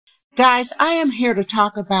Guys, I am here to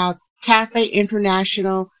talk about Café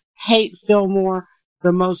International, Haight Fillmore,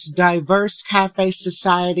 the most diverse cafe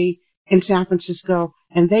society in San Francisco,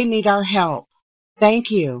 and they need our help. Thank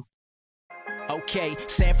you. Okay,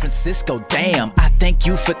 San Francisco, damn, I thank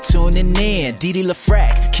you for tuning in. Dee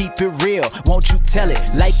LaFrac, keep it real, won't you tell it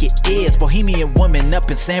like it is? Bohemian woman up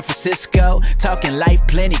in San Francisco, talking life,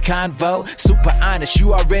 plenty convo, super honest,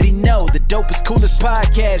 you already know, the dopest, coolest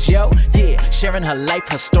podcast, yo. Yeah, sharing her life,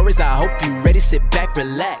 her stories, I hope you ready, sit back,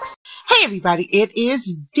 relax. Hey everybody, it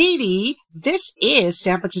is Dee Dee. This is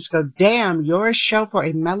San Francisco Damn, your show for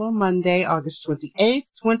a mellow Monday, August 28th,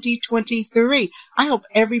 2023. I hope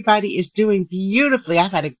everybody is doing beautifully.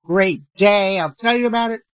 I've had a great day. I'll tell you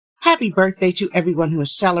about it. Happy birthday to everyone who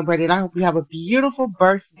is celebrated. I hope you have a beautiful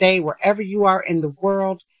birthday wherever you are in the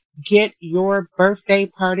world. Get your birthday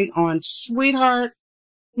party on, sweetheart.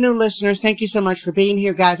 New listeners, thank you so much for being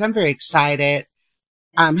here, guys. I'm very excited.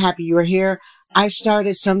 I'm happy you are here. I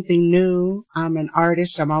started something new. I'm an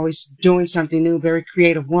artist. I'm always doing something new, very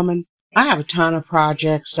creative woman. I have a ton of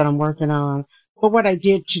projects that I'm working on. But what I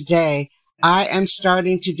did today, I am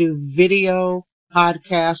starting to do video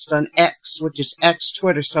podcast on X, which is X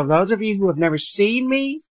Twitter. So those of you who have never seen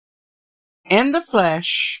me in the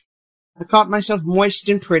flesh, I called myself moist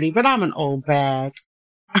and pretty, but I'm an old bag.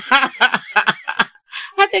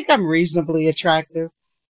 I think I'm reasonably attractive.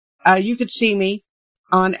 You could see me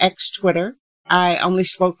on X Twitter. I only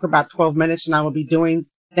spoke for about 12 minutes and I will be doing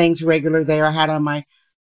things regular there. I had on my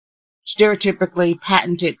stereotypically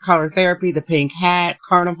patented color therapy, the pink hat,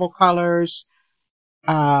 carnival colors,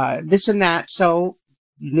 this and that. So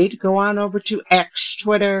you need to go on over to X,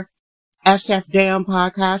 Twitter, SF Damn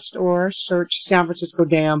Podcast, or search San Francisco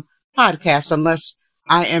Damn Podcast, unless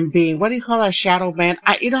I am being, what do you call that, shadow banned?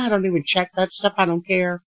 I don't even check that stuff. I don't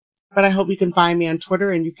care. But I hope you can find me on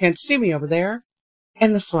Twitter and you can see me over there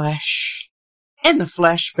in the flesh. In the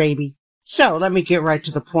flesh, baby. So let me get right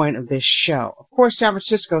to the point of this show. Of course, San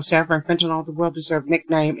Francisco, San Fran Fentanyl, the well-deserved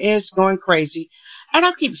nickname, is going crazy. And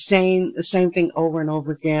I'll keep saying the same thing over and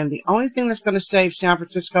over again. The only thing that's going to save San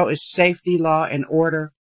Francisco is safety, law, and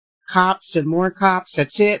order. Cops and more cops.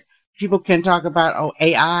 That's it. People can talk about,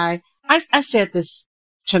 AI. I said this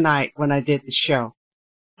tonight when I did the show.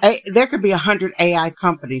 There could be 100 AI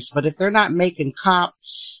companies, but if they're not making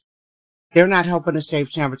cops, they're not helping to save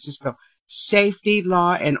San Francisco. Safety,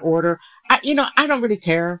 law, and order. I don't really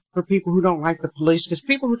care for people who don't like the police, because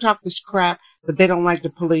people who talk this crap, but they don't like the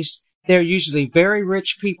police, they're usually very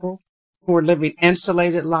rich people who are living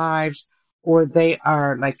insulated lives, or they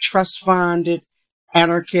are like trust funded,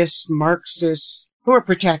 anarchists, Marxists, who are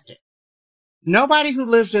protected. Nobody who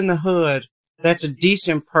lives in the hood that's a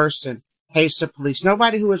decent person hates the police.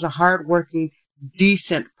 Nobody who is a hardworking,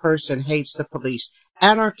 decent person hates the police.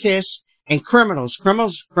 Anarchists and criminals.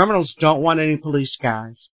 Criminals don't want any police,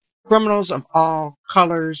 guys. Criminals of all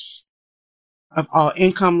colors, of all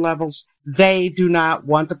income levels, they do not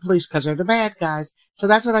want the police because they're the bad guys. So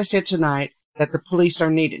that's what I said tonight, that the police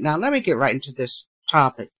are needed. Now, let me get right into this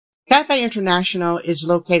topic. Café International is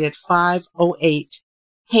located 508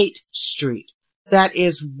 Haight Street. That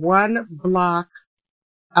is one block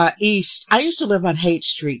east. I used to live on Haight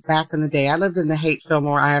Street back in the day. I lived in the Haight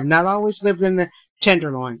Fillmore. I have not always lived in the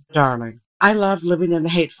Tenderloin, darling. I loved living in the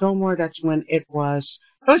Haight Fillmore. That's when it was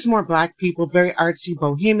more black people, very artsy,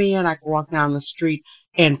 bohemian. I could walk down the street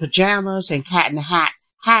in pajamas and cat in the hat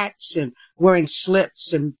hats and wearing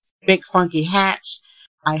slips and big funky hats.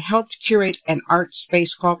 I helped curate an art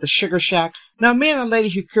space called the Sugar Shack. Now, me and the lady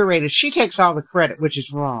who curated, she takes all the credit, which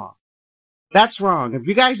is wrong. That's wrong. If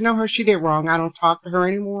you guys know her, she did wrong. I don't talk to her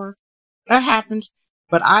anymore. That happens.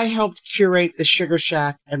 But I helped curate the Sugar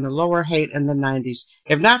Shack in the Lower Haight in the 90s.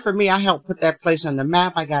 If not for me, I helped put that place on the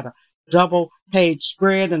map. I got a double-page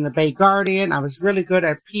spread in the Bay Guardian. I was really good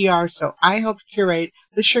at PR, so I helped curate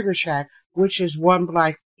the Sugar Shack, which is one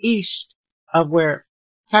block east of where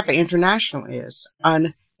Café International is,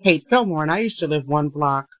 on Haight Fillmore, and I used to live one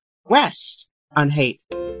block west on Haight.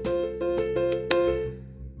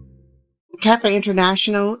 Café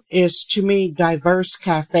International is, to me, diverse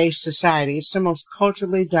cafe society. It's the most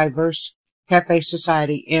culturally diverse cafe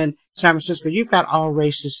society in San Francisco. You've got all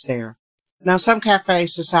races there. Now, some cafe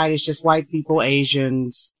societies, just white people,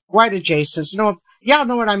 Asians, white adjacents. Y'all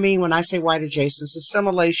know what I mean when I say white adjacents.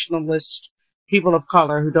 Assimilationalist people of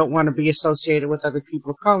color who don't want to be associated with other people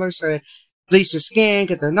of color. So bleach their skin,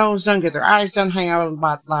 get their nose done, get their eyes done, hang out with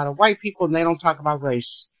a lot of white people, and they don't talk about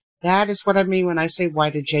race. That is what I mean when I say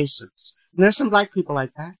white adjacents. And there's some black people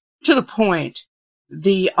like that. To the point,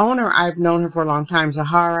 the owner, I've known her for a long time,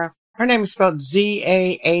 Zahara. Her name is spelled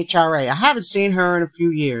Zahra. I haven't seen her in a few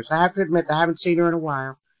years. I have to admit that I haven't seen her in a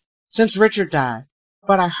while. since Richard died.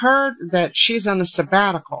 But I heard that she's on a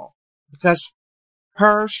sabbatical because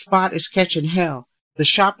her spot is catching hell. The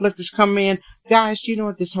shoplifters come in. Guys, do you know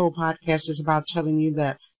what this whole podcast is about? Telling you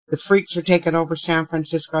that the freaks are taking over San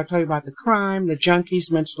Francisco. I told you about the crime, the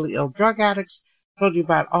junkies, mentally ill drug addicts. I told you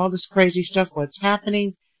about all this crazy stuff, what's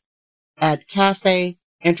happening at Café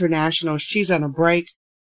International. She's on a break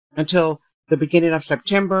until the beginning of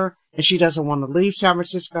September, and she doesn't want to leave San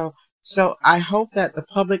Francisco. So I hope that the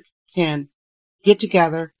public can get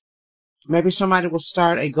together. Maybe somebody will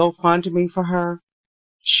start a GoFundMe for her.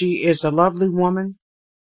 She is a lovely woman.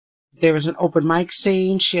 There is an open mic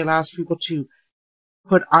scene. She allows people to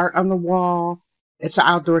put art on the wall. It's an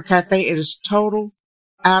outdoor cafe. It is total,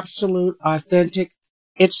 absolute, authentic.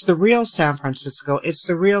 It's the real San Francisco. It's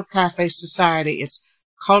the real cafe society. It's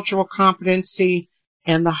cultural competency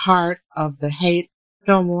in the heart of the Haight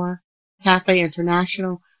Fillmore Café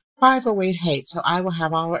International, 508 Haight. So I will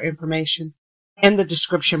have all her information in the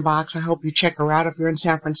description box. I hope you check her out if you're in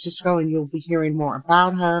San Francisco, and you'll be hearing more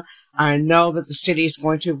about her. I know that the city is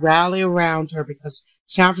going to rally around her because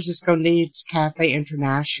San Francisco needs Café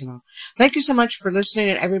International. Thank you so much for listening,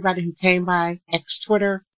 and everybody who came by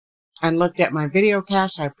Twitter and looked at my video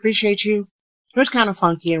cast. I appreciate you. It was kind of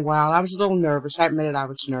funky and wild. I was a little nervous. I admitted I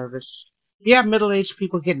was nervous. Yeah, middle-aged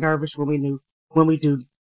people get nervous when we do.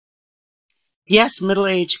 Yes,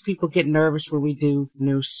 middle-aged people get nervous when we do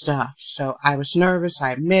new stuff. So I was nervous.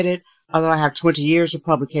 I admit it. Although I have 20 years of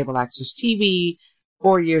public cable access TV,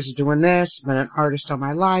 4 years of doing this, been an artist all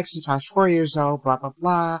my life since I was 4 years old, blah, blah,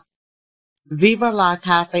 blah. Viva la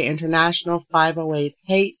Café International, 508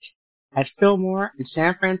 Haight at Fillmore in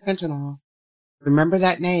San Fernando. Remember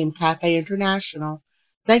that name, Café International.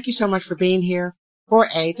 Thank you so much for being here for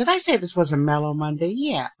did I say this was a mellow Monday?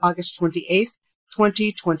 Yeah, August 28th,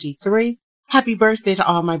 2023. Happy birthday to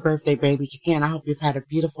all my birthday babies. Again, I hope you've had a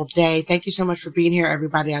beautiful day. Thank you so much for being here,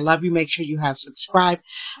 everybody. I love you. Make sure you have subscribed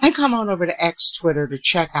and come on over to Twitter to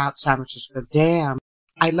check out San Francisco Damn.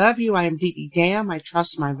 I love you. I am Dee Dee Damn. I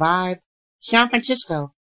trust my vibe. San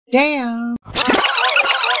Francisco Damn.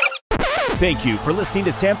 Thank you for listening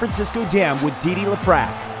to San Francisco Damn with Dee Dee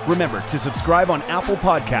LaFrac. Remember to subscribe on Apple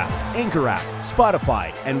Podcast, Anchor app,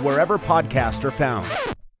 Spotify, and wherever podcasts are found.